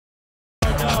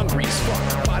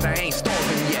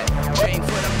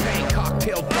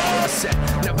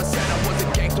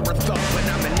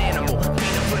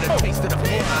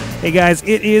Hey guys,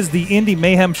 it is the Indy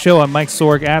Mayhem Show. I'm Mike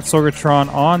Sorg at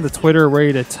Sorgatron on the Twitter,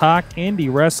 ready to talk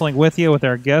indie wrestling with you with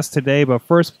our guest today. But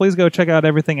first, please go check out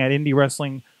everything at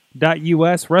indiewrestling.us.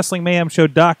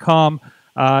 WrestlingMayhemShow.com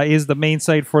is the main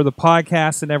site for the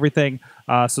podcast and everything.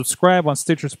 Subscribe on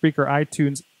Stitcher, Spreaker,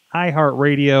 iTunes,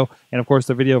 iHeartRadio, and of course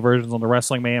the video versions on the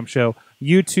Wrestling Mayhem Show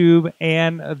YouTube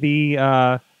and the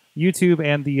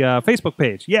Facebook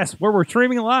page. Yes, where we're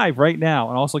streaming live right now.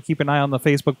 And also keep an eye on the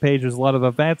Facebook page. There's a lot of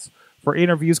events for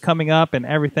interviews coming up and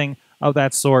everything of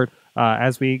that sort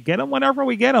as we get them, whenever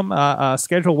we get them,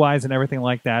 schedule-wise and everything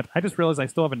like that. I just realized I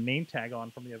still have a name tag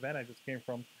on from the event I just came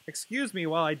from. Excuse me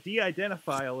while I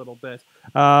de-identify a little bit.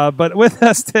 But with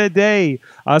us today,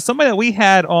 somebody that we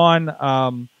had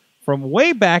on from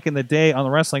way back in the day on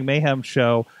the Wrestling Mayhem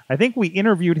Show. I think we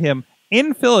interviewed him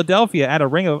in Philadelphia at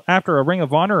after a Ring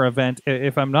of Honor event,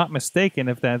 if I'm not mistaken,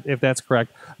 if that's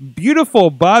correct. Beautiful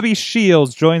Bobby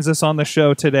Shields joins us on the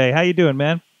show today. How you doing,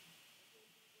 man?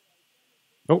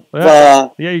 Oh, yeah,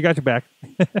 you got your back.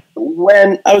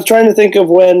 When I was trying to think of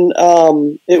when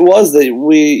it was that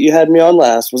you had me on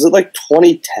last, was it like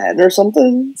 2010 or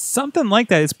something? Something like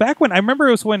that. It's back when I remember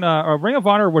it was when Ring of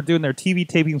Honor were doing their TV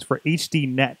tapings for HD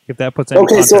Net. If that puts any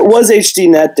context. So it was HD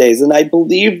Net days, and I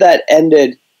believe that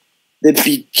ended the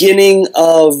beginning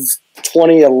of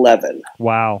 2011.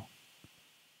 Wow.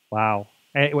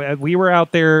 And we were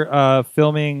out there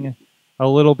filming a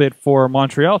little bit for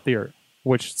Montreal Theater,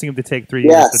 which seemed to take 3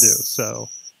 years to do. So,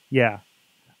 yeah.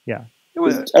 It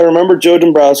was, I remember Joe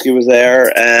Dombrowski was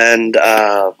there, and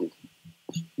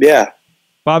yeah.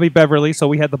 Bobby Beverly, so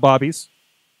we had the Bobbies.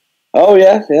 Oh,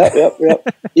 yeah.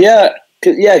 Yeah,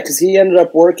 because he ended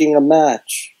up working a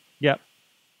match. Yep.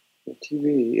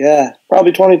 TV, yeah,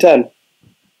 probably 2010.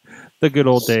 The good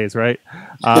old days, right?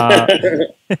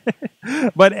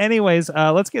 But anyways,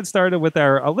 let's get started with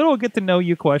a little get to know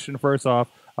you question first off.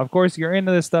 Of course, you're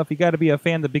into this stuff. You got to be a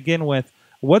fan to begin with.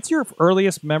 What's your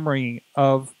earliest memory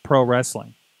of pro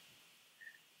wrestling?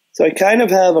 So I kind of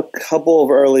have a couple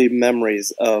of early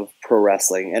memories of pro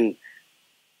wrestling, and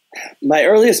my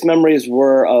earliest memories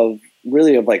were of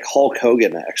like Hulk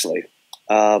Hogan, actually.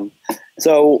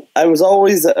 So I was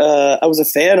always I was a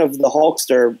fan of the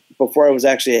Hulkster before I was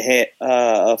actually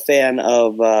a fan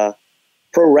of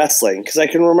pro wrestling, because I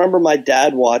can remember my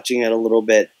dad watching it a little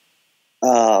bit.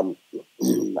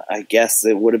 I guess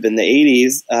it would have been the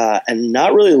 80s, and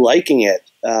not really liking it.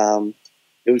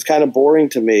 It was kind of boring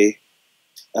to me.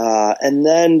 And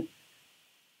then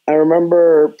I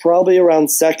remember probably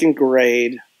around second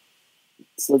grade,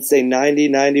 so let's say 90,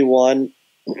 91,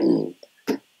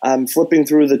 I'm flipping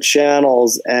through the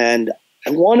channels, and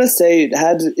I want to say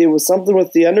it was something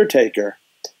with The Undertaker.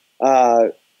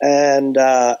 And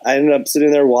I ended up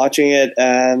sitting there watching it,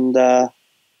 and I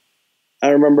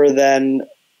remember then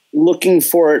looking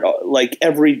for it like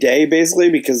every day, basically,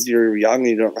 because you're young and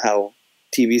you don't know how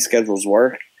TV schedules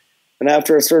work. And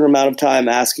after a certain amount of time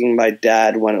asking my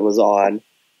dad when it was on,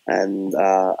 and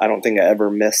I don't think I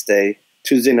ever missed a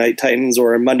Tuesday Night Titans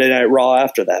or a Monday Night Raw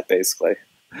after that, basically.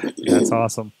 That's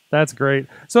awesome. That's great.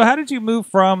 So how did you move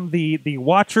from the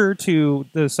watcher to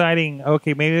deciding,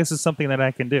 okay, maybe this is something that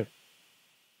I can do?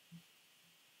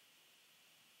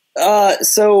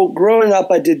 So growing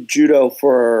up, I did judo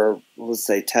for, let's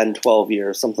say, 10, 12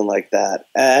 years, something like that.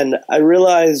 And I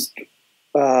realized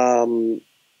that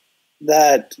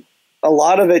a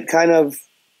lot of it kind of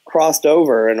crossed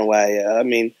over in a way. I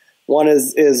mean, one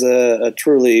is a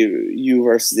truly you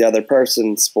versus the other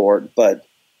person sport, but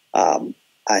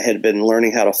I had been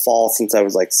learning how to fall since I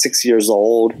was like 6 years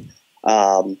old.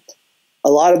 A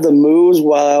lot of the moves,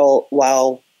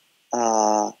 while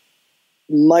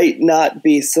might not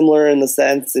be similar in the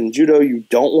sense in judo you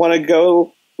don't want to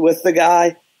go with the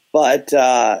guy, but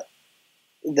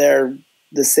they're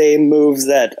the same moves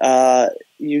that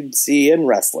you'd see in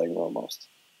wrestling almost.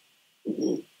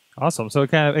 Awesome. So it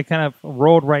kind of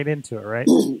rolled right into it, right?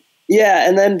 Yeah,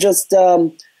 and then just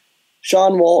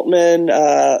Sean Waltman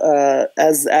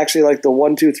as actually like the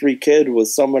 1, 2, 3 kid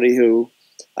was somebody who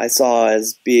I saw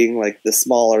as being like the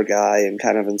smaller guy and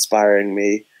kind of inspiring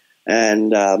me.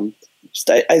 And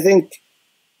I think,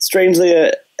 strangely,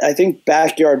 I think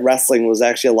backyard wrestling was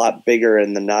actually a lot bigger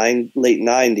in the late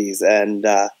 90s. And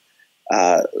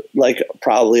like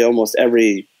probably almost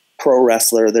every pro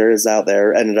wrestler there is out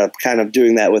there ended up kind of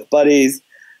doing that with buddies.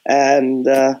 And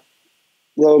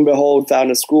lo and behold, found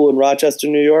a school in Rochester,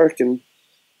 New York. And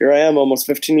here I am almost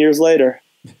 15 years later.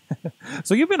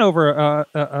 So you've been over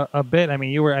a bit. I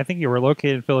mean, I think you were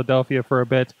located in Philadelphia for a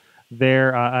bit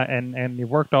there, and you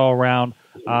worked all around.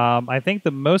 I think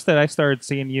the most that I started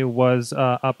seeing you was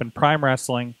up in Prime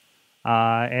Wrestling,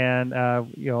 I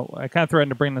kind of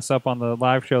threatened to bring this up on the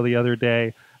live show the other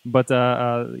day, but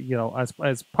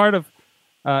as part of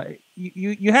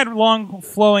you had long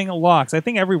flowing locks. I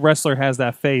think every wrestler has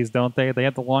that phase, don't they? They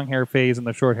have the long hair phase and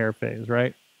the short hair phase,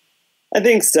 right? I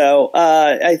think so.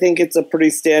 I think it's a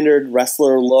pretty standard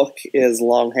wrestler look is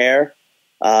long hair.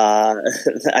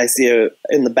 I see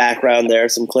in the background there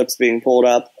some clips being pulled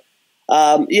up.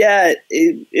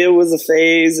 It was a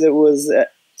phase. It was,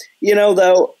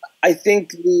 though, I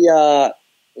think the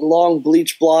long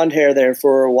bleach blonde hair there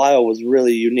for a while was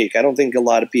really unique. I don't think a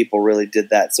lot of people really did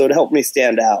that. So it helped me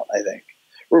stand out, I think.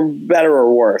 For better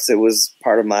or worse, it was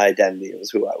part of my identity. It was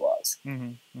who I was.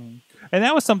 Mm-hmm, mm-hmm. And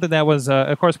that was something that was,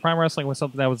 of course, Prime Wrestling was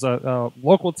something that was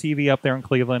local TV up there in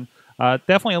Cleveland.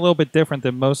 Definitely a little bit different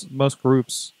than most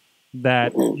groups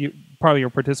that you probably are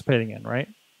participating in, right?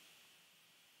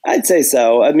 I'd say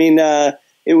so. I mean,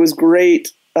 it was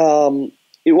great.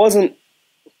 It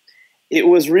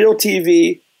was real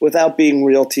TV without being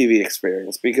real TV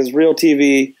experience, because real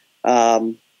TV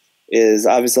is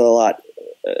obviously a lot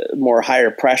more higher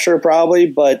pressure probably,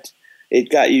 but it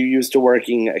got you used to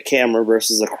working a camera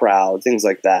versus a crowd, things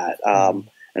like that,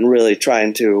 and really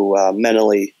trying to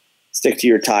mentally stick to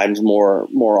your times more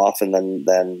often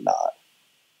than not.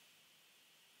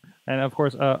 And of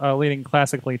course, leading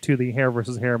classically to the hair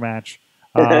versus hair match,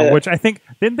 which I think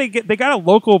they got a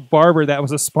local barber that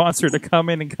was a sponsor to come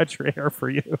in and cut your hair for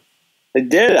you. They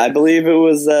did. I believe it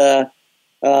was. I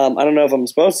don't know if I'm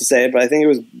supposed to say it, but I think it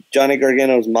was Johnny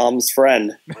Gargano's mom's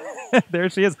friend. There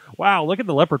she is. Wow, look at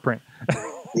the leopard print.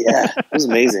 Yeah, it was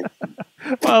amazing.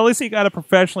 Well, at least he got it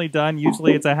professionally done.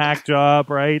 Usually it's a hack job,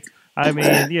 right? I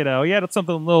mean, you had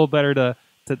something a little better to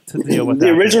deal with.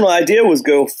 The original idea was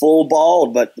go full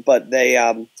bald, but they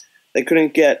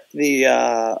couldn't get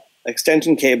the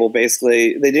extension cable.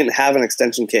 Basically, they didn't have an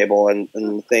extension cable, and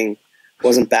the thing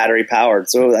wasn't battery powered.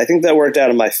 So I think that worked out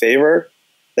in my favor.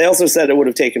 They also said it would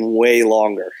have taken way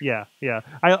longer. Yeah.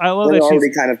 I love that. It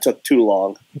already kind of took too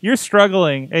long. You're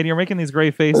struggling, and you're making these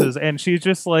great faces, and she's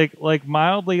just like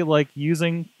mildly like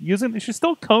using. She's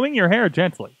still combing your hair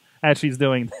gently as she's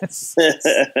doing this.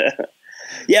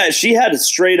 Yeah, she had a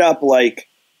straight up like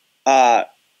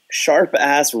sharp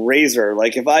ass razor.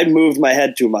 Like if I moved my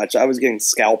head too much, I was getting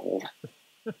scalpeled.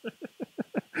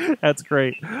 That's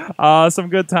great. Some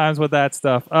good times with that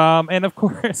stuff. And of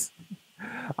course,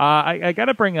 I got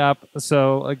to bring up,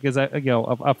 because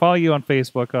I follow you on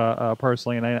Facebook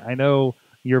personally, and I know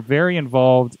you're very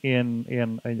involved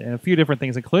in a few different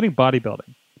things, including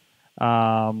bodybuilding.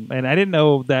 And I didn't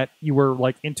know that you were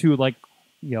like into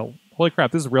holy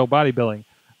crap, this is real bodybuilding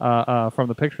from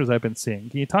the pictures I've been seeing.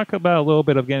 Can you talk about a little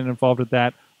bit of getting involved with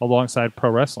that alongside pro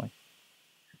wrestling?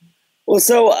 Well,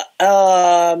 so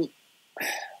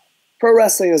pro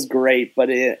wrestling is great, but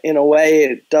in a way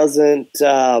it doesn't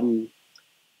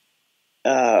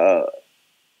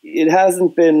it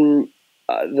hasn't been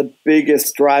the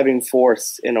biggest driving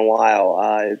force in a while.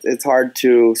 It's hard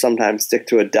to sometimes stick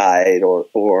to a diet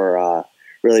or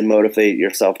really motivate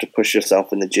yourself to push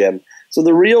yourself in the gym. So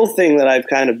the real thing that I've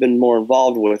kind of been more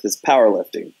involved with is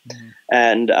powerlifting. Mm-hmm.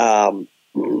 And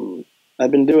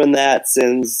I've been doing that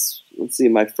since,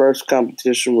 my first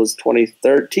competition was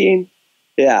 2013.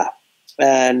 Yeah.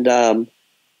 And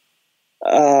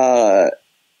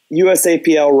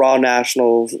USAPL Raw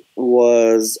Nationals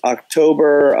was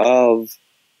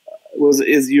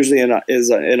usually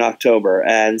in October.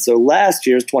 And so last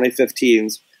year's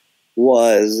 2015's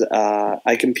was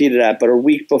I competed at, but a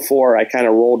week before I kind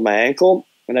of rolled my ankle,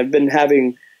 and I've been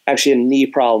having actually a knee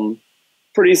problem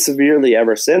pretty severely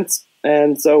ever since.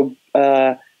 And so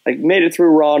I made it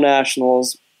through Raw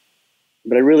Nationals,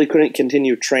 but I really couldn't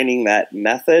continue training that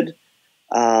method.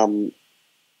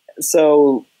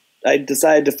 So I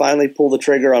decided to finally pull the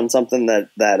trigger on something that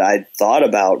I'd thought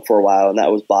about for a while, and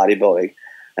that was bodybuilding.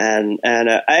 And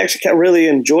I actually really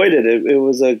enjoyed it. It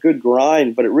was a good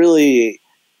grind, but it really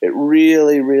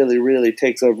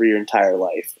takes over your entire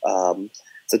life.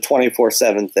 It's a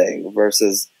 24/7 thing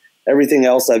versus everything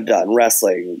else I've done: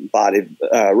 wrestling,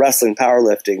 wrestling,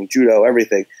 powerlifting, judo,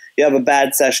 everything. You have a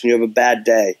bad session, you have a bad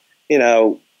day.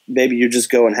 Maybe you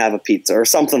just go and have a pizza or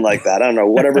something like that. I don't know,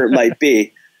 whatever it might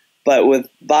be. But with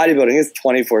bodybuilding, it's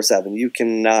 24/7. You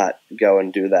cannot go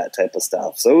and do that type of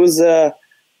stuff. So it was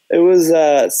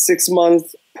a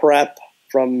 6-month prep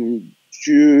from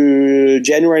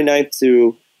January 9th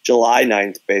to July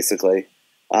 9th, basically.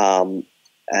 It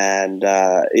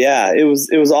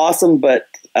was awesome, but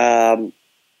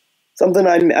something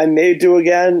I may do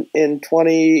again in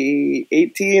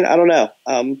 2018. I don't know.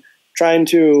 I'm trying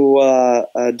to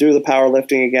do the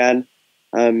powerlifting again.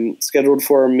 I'm scheduled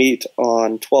for a meet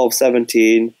on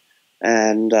 12/17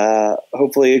 and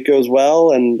hopefully it goes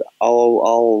well, and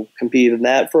I'll compete in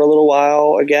that for a little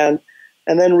while again,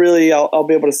 and then really I'll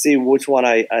be able to see which one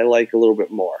I like a little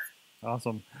bit more.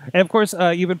 Awesome. And of course,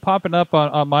 you've been popping up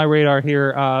on my radar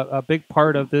here. A big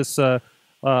part of this, the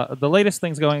latest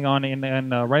things going on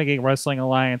in Renegade Wrestling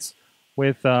Alliance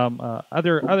with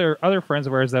other friends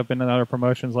of ours that have been in other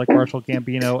promotions like Marshall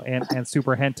Gambino and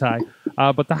Super Hentai.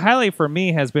 But the highlight for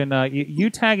me has been you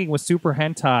tagging with Super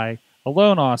Hentai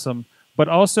alone, awesome. But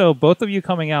also both of you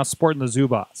coming out sporting the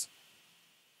Zubas.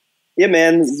 Yeah,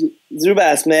 man,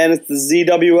 Zubas, man, it's the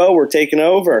ZWO. We're taking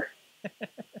over.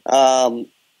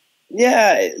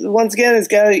 Yeah, once again,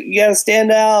 you gotta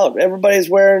stand out. Everybody's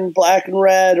wearing black and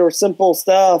red or simple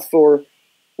stuff or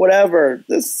whatever.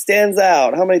 This stands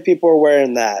out. How many people are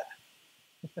wearing that?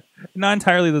 Not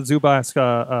entirely the Zubas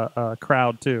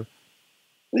crowd, too.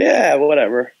 Yeah,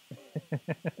 whatever.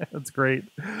 That's great.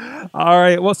 All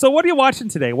right. Well, so what are you watching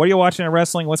today? What are you watching in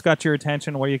wrestling? What's got your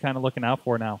attention? What are you kind of looking out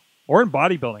for now? Or in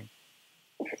bodybuilding?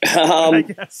 I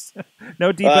guess.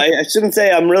 No deep. I shouldn't say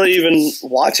I'm really even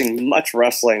watching much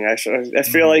wrestling. I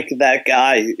feel like that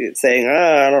guy saying,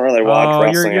 I don't really watch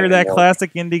wrestling. You're that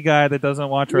classic indie guy that doesn't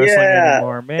watch wrestling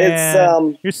anymore.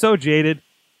 Man, you're so jaded.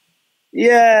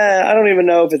 Yeah, I don't even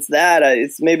know if it's that.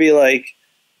 It's maybe like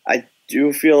I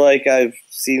do feel like I've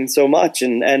seen so much,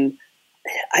 and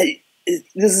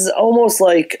this is almost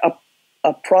like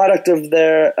a product of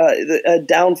a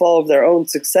downfall of their own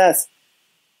success.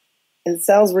 It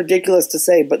sounds ridiculous to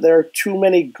say, but there are too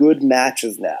many good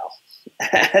matches now,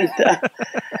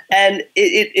 and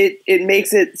it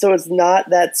makes it so it's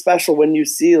not that special when you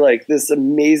see like this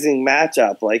amazing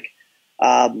matchup. Like,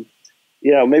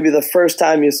 maybe the first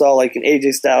time you saw like an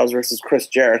AJ Styles versus Chris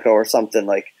Jericho or something,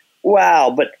 like,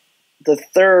 wow. But the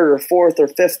third or fourth or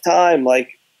fifth time,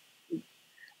 like,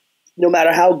 no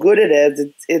matter how good it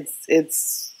is,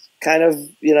 it's kind of,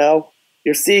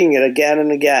 you're seeing it again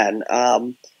and again.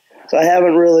 So I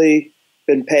haven't really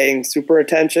been paying super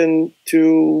attention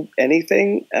to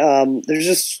anything. There's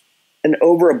just an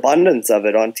overabundance of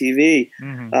it on TV,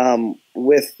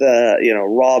 with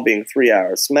Raw being 3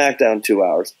 hours, SmackDown 2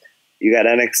 hours. You got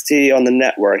NXT on the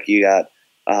network. You got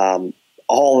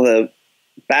all the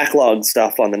backlog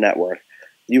stuff on the network.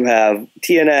 You have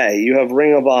TNA. You have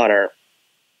Ring of Honor.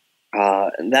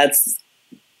 And that's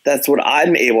what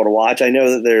I'm able to watch. I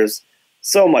know that there's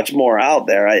so much more out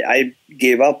there. I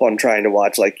gave up on trying to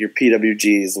watch like your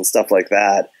PWGs and stuff like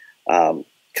that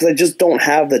because I just don't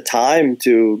have the time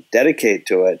to dedicate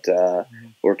to it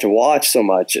or to watch so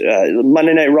much.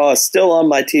 Monday Night Raw is still on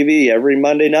my TV every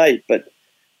Monday night, but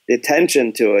the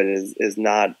attention to it is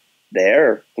not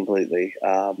there completely.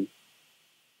 So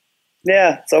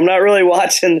I'm not really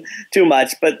watching too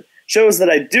much, but shows that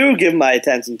I do give my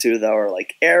attention to, though, are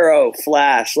like Arrow,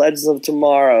 Flash, Legends of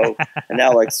Tomorrow, and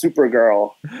now like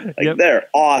Supergirl. Like, they're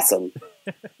awesome.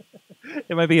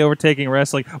 It might be overtaking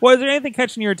wrestling. Well, is there anything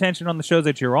catching your attention on the shows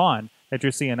that you're on, that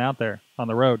you're seeing out there on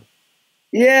the road?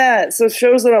 Yeah, so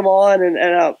shows that I'm on,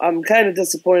 and I'm kind of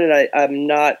disappointed I'm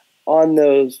not on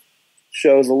those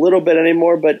shows a little bit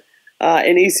anymore, but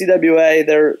in ECWA,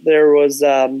 there was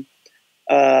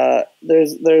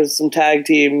there's some tag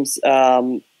teams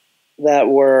that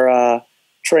were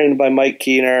trained by Mike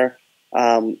Keener.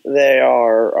 They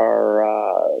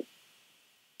are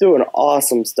doing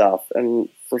awesome stuff, and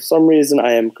for some reason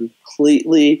I am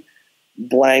completely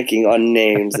blanking on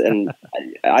names, and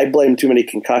I blame too many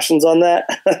concussions on that.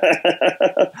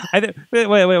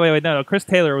 Wait, no. Chris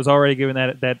Taylor was already giving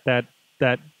that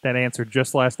answer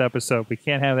just last episode. We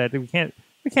can't have that. We can't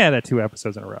have that 2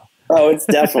 episodes in a row. Oh, it's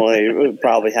definitely it would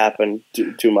probably happen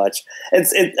too much.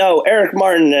 Eric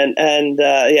Martin and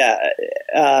they're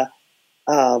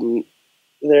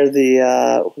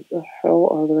the what the hell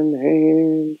are their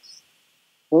names?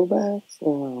 Throwbacks?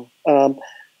 Oh.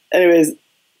 Anyways,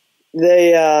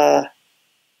 they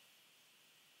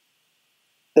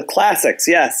the classics.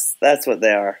 Yes, that's what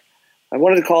they are. I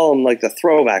wanted to call them like the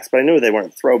throwbacks, but I knew they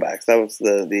weren't throwbacks. That was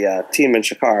the team in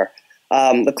Shakar.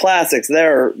 The classics.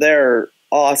 They're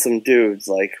awesome dudes,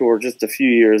 like who are just a few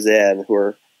years in, who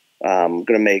are going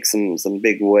to make some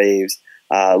big waves.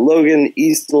 Logan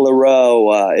East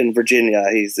LaRoe in Virginia,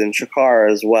 he's in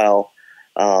Shakar as well.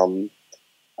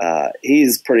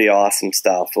 He's pretty awesome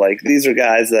stuff. Like, these are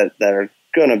guys that are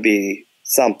going to be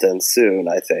something soon,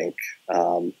 I think.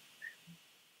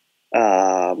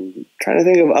 Trying to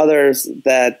think of others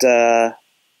that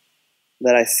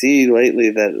I see lately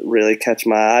that really catch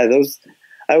my eye.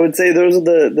 I would say those are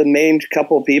the main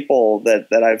couple people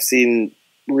that I've seen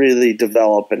really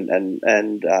develop and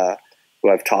who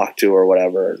I've talked to or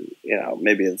whatever.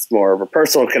 Maybe it's more of a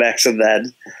personal connection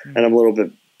then, and I'm a little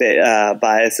bit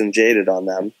biased and jaded on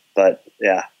them. But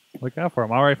yeah. Look out for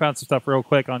them. I already found some stuff real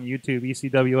quick on YouTube,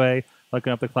 ECWA,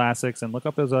 looking up the classics, and look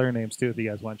up those other names too if you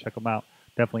guys want to check them out.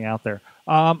 Definitely out there.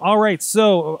 All right,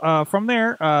 so from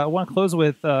there, I want to close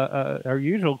with our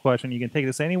usual question. You can take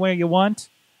this any way you want,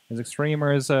 as extreme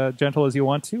or as gentle as you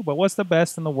want to, but what's the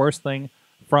best and the worst thing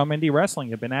from indie wrestling?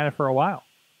 You've been at it for a while.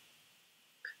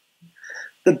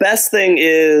 The best thing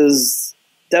is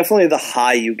definitely the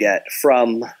high you get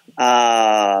from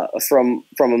a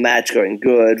match going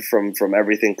good, from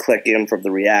everything clicking, from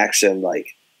the reaction. Like,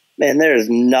 man, there is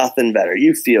nothing better.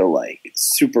 You feel like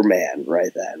Superman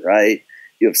right then, right?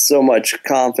 You have so much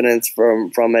confidence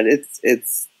from it.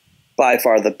 It's by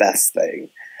far the best thing.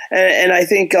 And I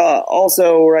think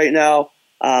also right now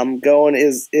going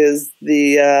is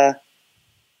the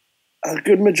a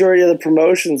good majority of the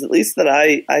promotions, at least that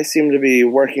I seem to be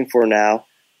working for now,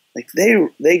 like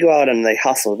they go out and they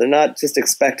hustle. They're not just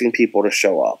expecting people to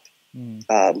show up.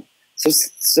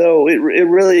 So it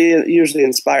really usually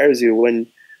inspires you when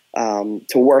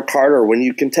to work harder, when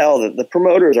you can tell that the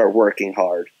promoters are working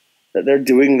hard, that they're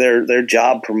doing their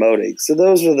job promoting. So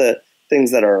those are the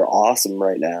things that are awesome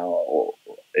right now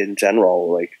in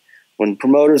general. Like when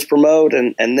promoters promote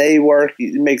and they work,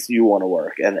 it makes you want to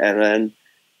work. And then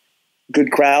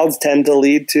good crowds tend to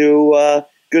lead to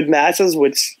good matches,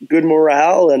 which good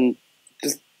morale, and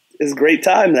just is a great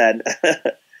time then.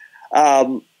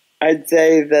 I'd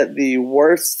say that the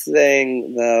worst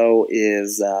thing, though,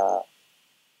 is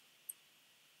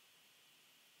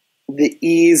the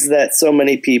ease that so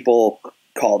many people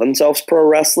call themselves pro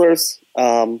wrestlers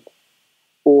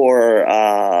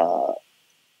or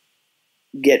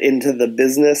get into the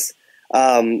business.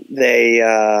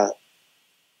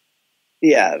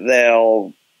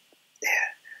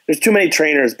 There's too many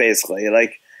trainers, basically.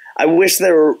 Like, I wish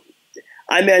there were.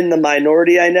 I'm in the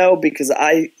minority, I know, because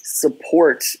I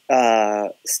support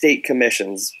state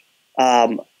commissions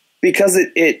because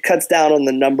it cuts down on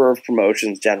the number of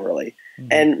promotions generally.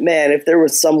 Mm-hmm. And man, if there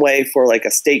was some way for like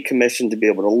a state commission to be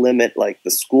able to limit like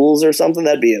the schools or something,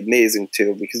 that'd be amazing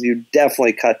too, because you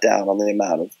definitely cut down on the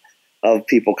amount of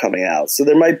people coming out. So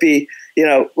there might be,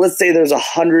 let's say there's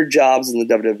 100 jobs in the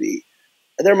WWE.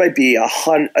 There might be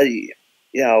 100,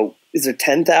 is there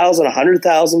 10,000,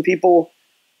 100,000 people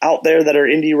out there that are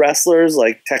indie wrestlers,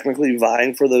 like technically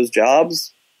vying for those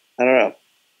jobs? I don't know.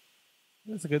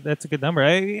 That's a good number.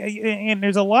 And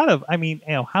there's a lot of,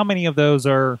 how many of those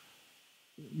are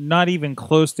not even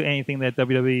close to anything that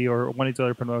WWE or one of these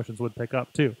other promotions would pick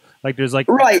up too? Like there's like,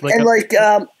 right.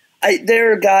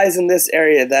 There are guys in this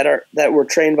area that were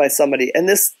trained by somebody, and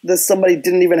this somebody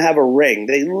didn't even have a ring.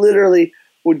 They literally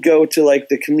would go to like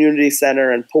the community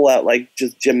center and pull out like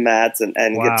just gym mats and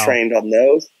wow. get trained on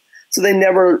those. So they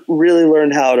never really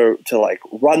learned how to like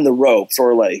run the ropes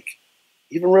or like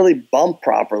even really bump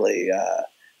properly,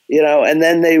 and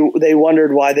then they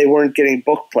wondered why they weren't getting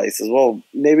booked places. Well,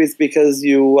 maybe it's because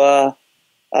you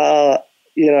weren't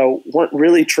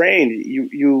really trained.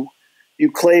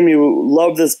 You claim you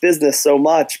love this business so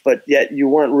much, but yet you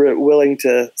weren't willing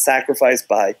to sacrifice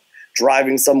by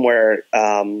driving somewhere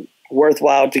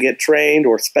worthwhile to get trained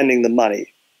or spending the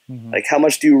money. Mm-hmm. Like, how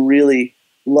much do you really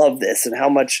love this, and how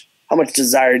much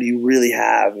desire do you really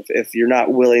have if you're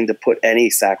not willing to put any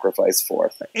sacrifice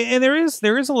forth? And there is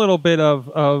a little bit of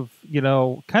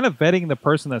kind of vetting the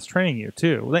person that's training you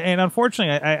too. And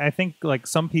unfortunately, I think like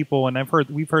some people, and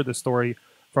we've heard the story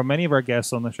from many of our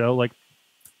guests on the show. Like,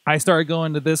 I started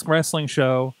going to this wrestling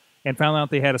show and found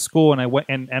out they had a school, and I went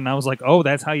and I was like, oh,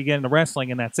 that's how you get into wrestling,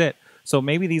 and that's it. So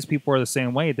maybe these people are the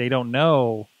same way. They don't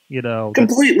know,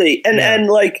 completely. And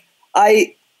like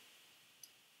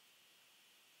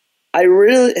I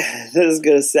really, this is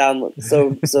going to sound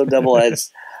so double-edged.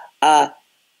 I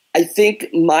think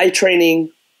my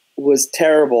training was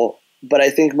terrible, but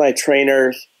I think my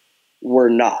trainers were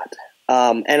not.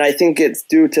 And I think it's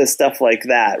due to stuff like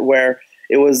that, where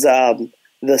it was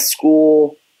the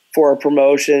school for a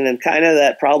promotion, and kind of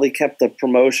that probably kept the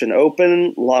promotion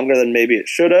open longer than maybe it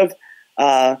should have.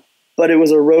 But it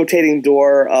was a rotating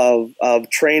door of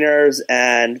trainers,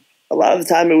 and a lot of the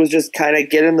time it was just kind of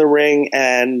get in the ring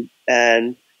and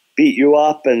beat you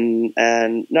up and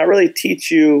not really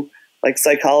teach you like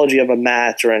psychology of a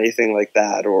match or anything like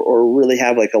that, or really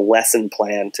have like a lesson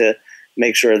plan to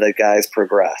make sure that guys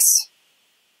progress.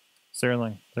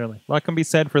 Certainly. A lot can be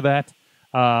said for that.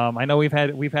 I know we've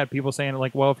had people saying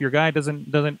like, well, if your guy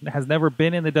has never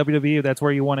been in the WWE, that's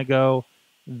where you want to go,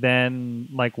 then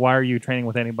like, why are you training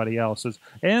with anybody else? And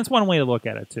it's one way to look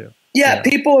at it too. Yeah,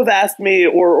 people have asked me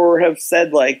or have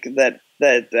said like that,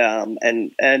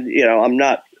 and I'm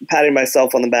not patting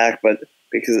myself on the back, but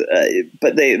because,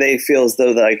 but they feel as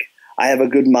though like I have a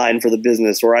good mind for the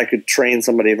business, or I could train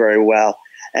somebody very well,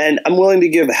 and I'm willing to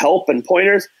give help and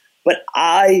pointers. But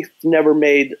I've never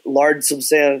made large,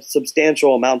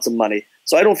 substantial amounts of money,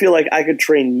 so I don't feel like I could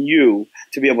train you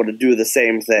to be able to do the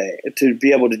same thing, to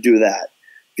be able to do that.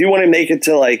 If you want to make it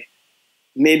to like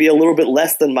maybe a little bit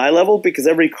less than my level, because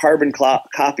every carbon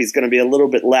copy is going to be a little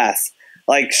bit less.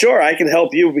 Like, sure, I can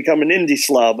help you become an indie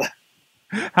schlub.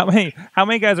 How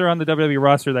many guys are on the WWE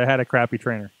roster that had a crappy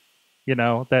trainer? You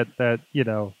know, that you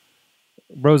know,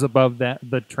 rose above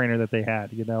the trainer that they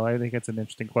had. You know, I think it's an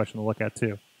interesting question to look at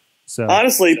too. So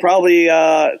honestly, probably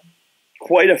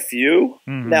quite a few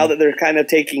now that they're kind of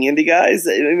taking indie guys.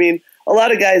 I mean, a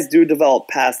lot of guys do develop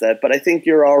past that, but I think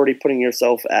you're already putting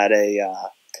yourself at a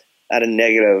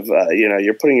negative. You know,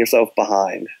 you're putting yourself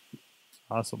behind.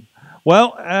 Awesome.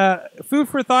 Well, food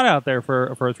for thought out there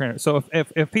for a trainer. So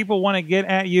if people want to get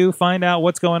at you, find out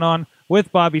what's going on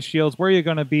with Bobby Shields, where you're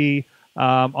going to be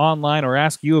online, or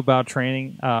ask you about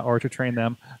training or to train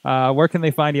them, where can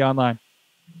they find you online?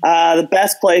 The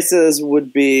best places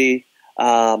would be,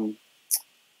 I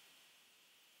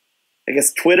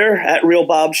guess, Twitter at Real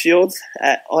Bob Shields,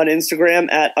 on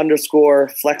Instagram at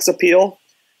 _FlexAppeal,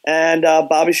 and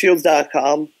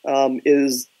BobbyShields.com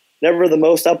is never the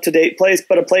most up-to-date place,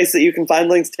 but a place that you can find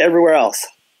links to everywhere else.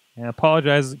 I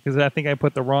apologize because I think I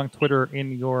put the wrong Twitter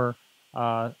in your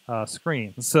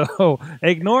screen. So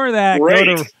ignore that.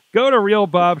 Great. Go to Real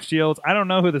Bob Shields. I don't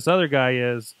know who this other guy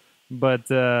is, but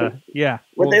yeah.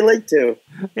 What they link to?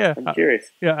 Yeah, I'm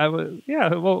curious. Yeah,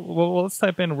 well, let's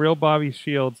type in Real Bobby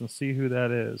Shields and see who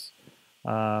that is.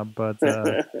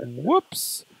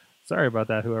 Whoops. Sorry about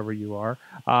that, whoever you are.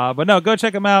 But no, go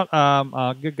check him out.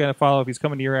 Good guy to follow if he's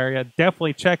coming to your area.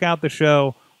 Definitely check out the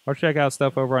show or check out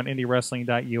stuff over on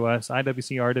IndieWrestling.us,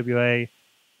 IWC, RWA.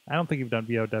 I don't think you've done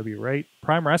VOW, right?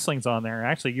 Prime Wrestling's on there.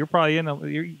 Actually, you're probably in.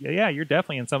 You're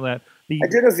definitely in some of that. I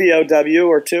did a VOW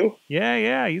or two.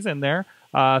 Yeah, he's in there.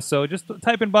 So just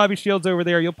type in Bobby Shields over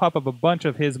there. You'll pop up a bunch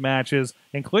of his matches,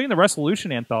 including the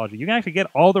Resolution Anthology. You can actually get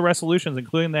all the Resolutions,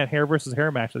 including that hair versus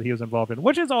hair match that he was involved in,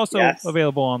 which is also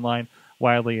available online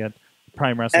widely at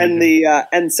Prime Wrestling. And the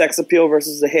Sex Appeal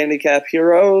versus the Handicap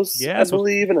Heroes, I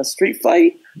believe, in a street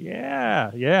fight.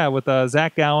 Yeah, with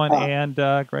Zach Gowen and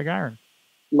Greg Iron.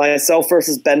 Myself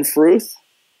versus Ben Fruth.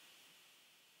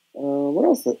 What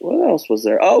else was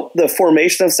there? Oh, the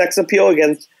formation of Sex Appeal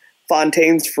against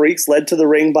Fontaine's Freaks, led to the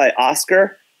ring by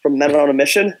Oscar from Men on a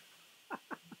Mission.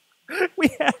 we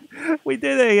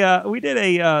did a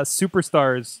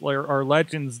Superstars or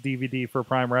Legends DVD for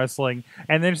Prime Wrestling,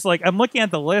 and then just like I'm looking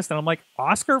at the list and I'm like,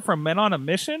 Oscar from Men on a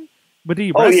Mission, but did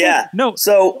he wrestle? Oh yeah, no.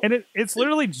 So and it's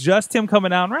literally just him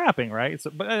coming out and rapping, right? So,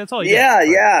 but that's all. Yeah.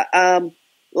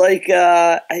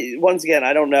 Once again,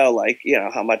 I don't know,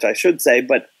 how much I should say,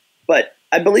 but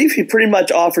I believe he pretty much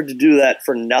offered to do that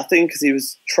for nothing because he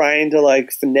was trying to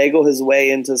finagle his way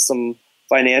into some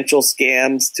financial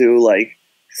scams to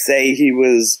say he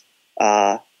was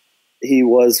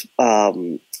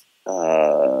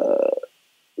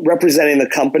representing the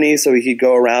company so he could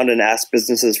go around and ask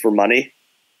businesses for money.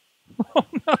 Oh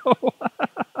no.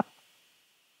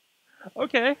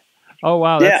 Okay. Oh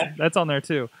wow, that's on there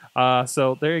too.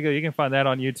 So there you go. You can find that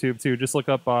on YouTube too. Just look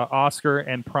up Oscar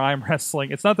and Prime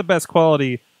Wrestling. It's not the best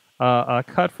quality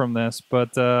cut from this,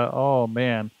 but oh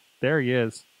man, there he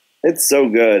is. It's so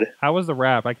good. How was the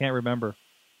rap? I can't remember.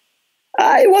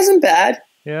 It wasn't bad.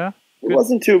 Yeah, it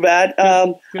wasn't too bad.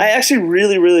 Good. I actually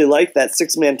really, really liked that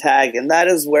 6-man tag, and that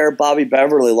is where Bobby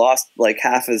Beverly lost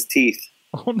half his teeth.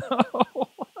 Oh no!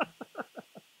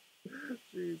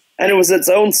 Jeez. And it was its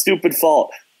own stupid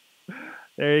fault.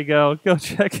 There you go. Go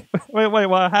check. Wait,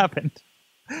 what happened?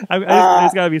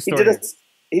 There's got to be a story.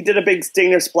 He did a big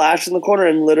stinger splash in the corner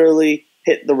and literally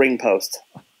hit the ring post.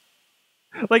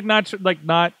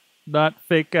 Not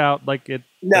fake out it.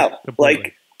 No,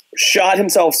 shot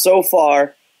himself so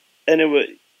far, and it was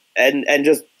and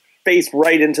just face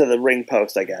right into the ring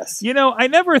post, I guess. I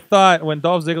never thought when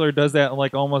Dolph Ziggler does that in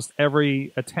almost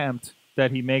every attempt that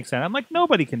he makes, and I'm like,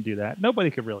 nobody can do that. Nobody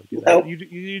could really do that. Nope.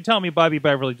 You tell me Bobby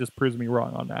Beverly just proves me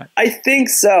wrong on that. I think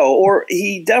so, or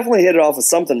he definitely hit it off of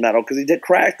something metal because he did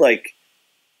crack a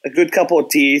good couple of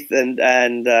teeth, and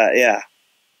yeah.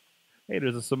 Hey,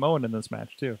 there's a Samoan in this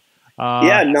match too.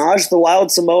 Naj the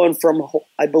Wild Samoan from,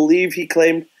 I believe he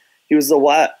claimed he was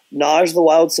Naj the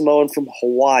Wild Samoan from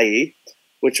Hawaii,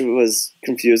 which was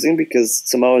confusing because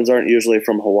Samoans aren't usually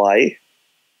from Hawaii.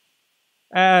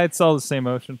 It's all the same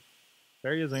ocean.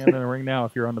 There he is in the ring now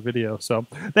if you're on the video. So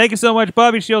thank you so much,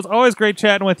 Bobby Shields. Always great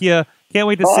chatting with you. Can't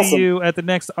wait to see you at the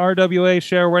next RWA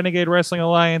show, Renegade Wrestling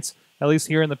Alliance. at least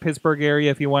here in the Pittsburgh area,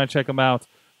 if you want to check him out,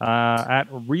 at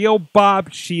Real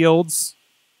Bob Shields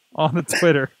on the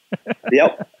Twitter.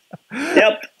 Yep.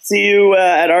 See you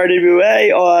at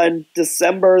RWA on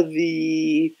December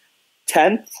the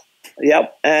 10th.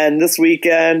 Yep. And this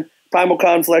weekend, Primal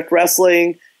Conflict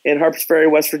Wrestling in Harpers Ferry,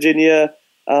 West Virginia,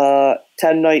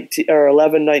 10/19 or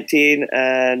 11/19,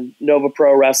 and Nova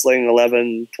Pro Wrestling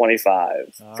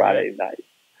 11/25 Friday night.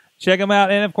 Check them out,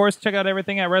 and of course, check out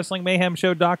everything at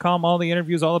WrestlingMayhemShow.com. All the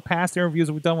interviews, all the past interviews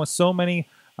we've done with so many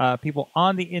people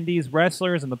on the Indies,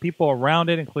 wrestlers, and the people around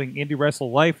it, including Indie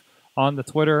Wrestle Life on the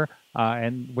Twitter,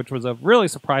 and which was a really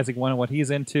surprising one. What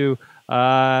he's into,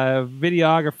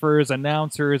 videographers,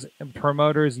 announcers, and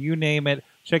promoters, you name it.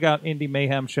 Check out Indy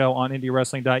Mayhem Show on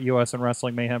IndieWrestling.us and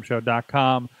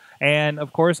WrestlingMayhemShow.com. And,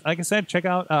 of course, like I said, check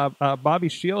out Bobby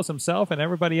Shields himself and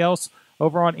everybody else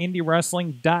over on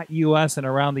IndieWrestling.us and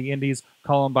around the Indies.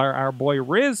 Call him by our boy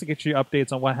Riz to get you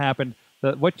updates on what happened,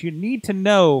 what you need to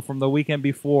know from the weekend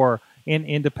before in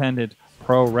independent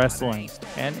pro wrestling.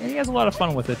 And he has a lot of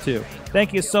fun with it, too.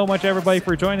 Thank you so much, everybody,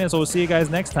 for joining us. We'll see you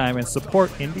guys next time, and support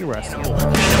indie wrestling. You know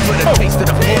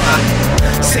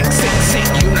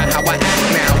how I act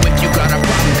now. If you got a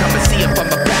problem, come and see if I'm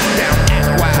a back down.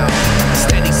 Act wild.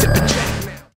 Steady sipping Jack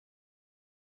now.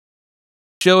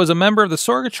 Show is a member of the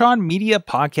Sorgatron Media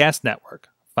Podcast Network.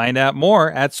 Find out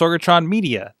more at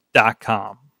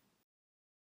sorgatronmedia.com.